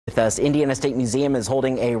With us, Indiana State Museum is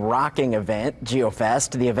holding a rocking event,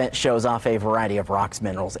 GeoFest. The event shows off a variety of rocks,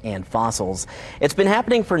 minerals, and fossils. It's been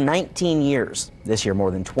happening for 19 years. This year, more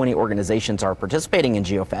than 20 organizations are participating in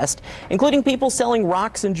GeoFest, including people selling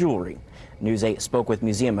rocks and jewelry. News 8 spoke with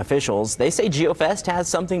museum officials. They say GeoFest has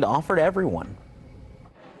something to offer to everyone.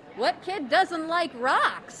 What kid doesn't like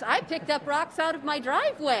rocks? I picked up rocks out of my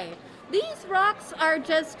driveway. These rocks are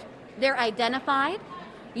they're identified.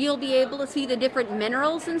 You'll be able to see the different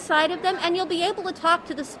minerals inside of them, and you'll be able to talk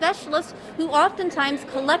to the specialists who oftentimes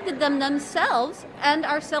collected them themselves and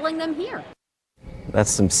are selling them here. That's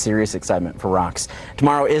some serious excitement for rocks.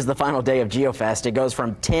 Tomorrow is the final day of GeoFest. It goes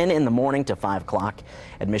from 10 in the morning to 5 o'clock.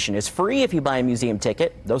 Admission is free if you buy a museum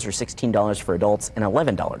ticket. Those are $16 for adults and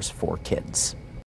 $11 for kids.